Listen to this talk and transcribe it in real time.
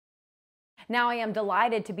Now I am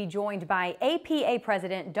delighted to be joined by APA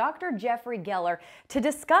President Dr. Jeffrey Geller to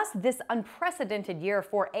discuss this unprecedented year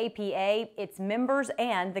for APA, its members,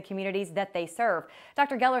 and the communities that they serve.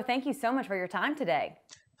 Dr. Geller, thank you so much for your time today.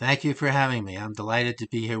 Thank you for having me. I'm delighted to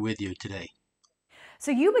be here with you today.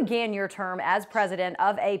 So you began your term as president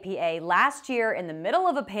of APA last year in the middle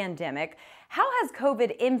of a pandemic. How has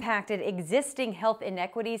COVID impacted existing health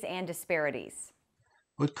inequities and disparities?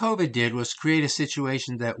 What COVID did was create a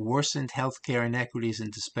situation that worsened healthcare inequities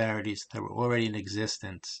and disparities that were already in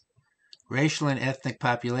existence. Racial and ethnic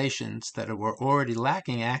populations that were already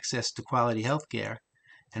lacking access to quality healthcare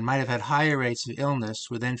and might have had higher rates of illness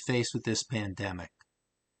were then faced with this pandemic.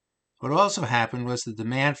 What also happened was the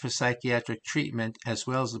demand for psychiatric treatment, as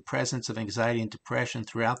well as the presence of anxiety and depression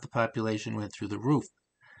throughout the population, went through the roof,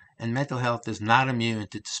 and mental health is not immune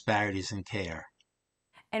to disparities in care.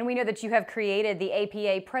 And we know that you have created the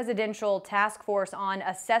APA Presidential Taskforce on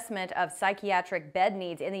Assessment of Psychiatric Bed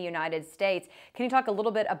Needs in the United States. Can you talk a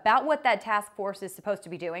little bit about what that task force is supposed to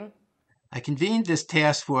be doing? I convened this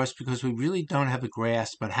task force because we really don't have a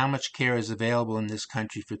grasp on how much care is available in this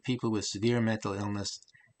country for people with severe mental illness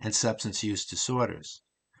and substance use disorders.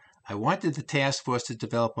 I wanted the task force to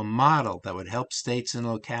develop a model that would help states and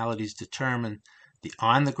localities determine the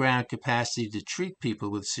on-the-ground capacity to treat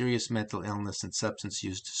people with serious mental illness and substance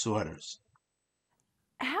use disorders.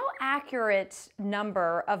 How accurate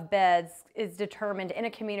number of beds is determined in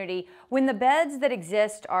a community when the beds that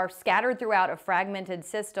exist are scattered throughout a fragmented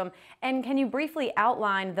system? And can you briefly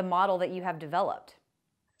outline the model that you have developed?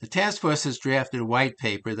 The task force has drafted a white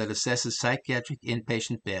paper that assesses psychiatric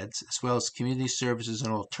inpatient beds, as well as community services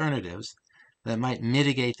and alternatives that might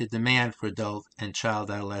mitigate the demand for adult and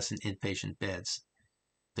child-adolescent inpatient beds.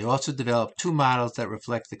 They also developed two models that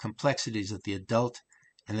reflect the complexities of the adult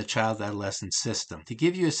and the child-adolescent system. To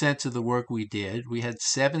give you a sense of the work we did, we had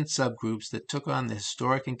 7 subgroups that took on the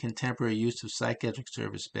historic and contemporary use of psychiatric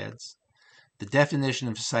service beds, the definition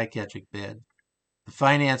of a psychiatric bed, the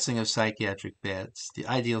financing of psychiatric beds, the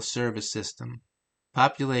ideal service system,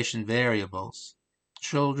 population variables,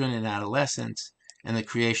 children and adolescents, and the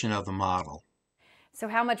creation of the model. So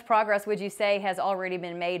how much progress would you say has already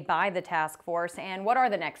been made by the task force, and what are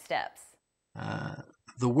the next steps?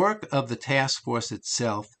 The work of the task force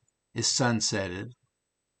itself is sunsetted,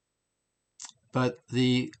 but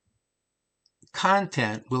the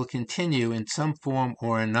content will continue in some form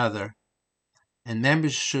or another, and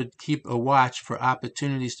members should keep a watch for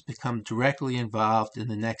opportunities to become directly involved in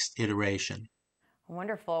the next iteration.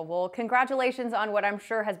 Wonderful. Well, congratulations on what I'm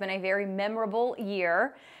sure has been a very memorable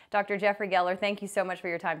year. Dr. Jeffrey Geller, thank you so much for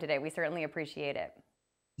your time today. We certainly appreciate it.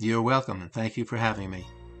 You're welcome, and thank you for having me.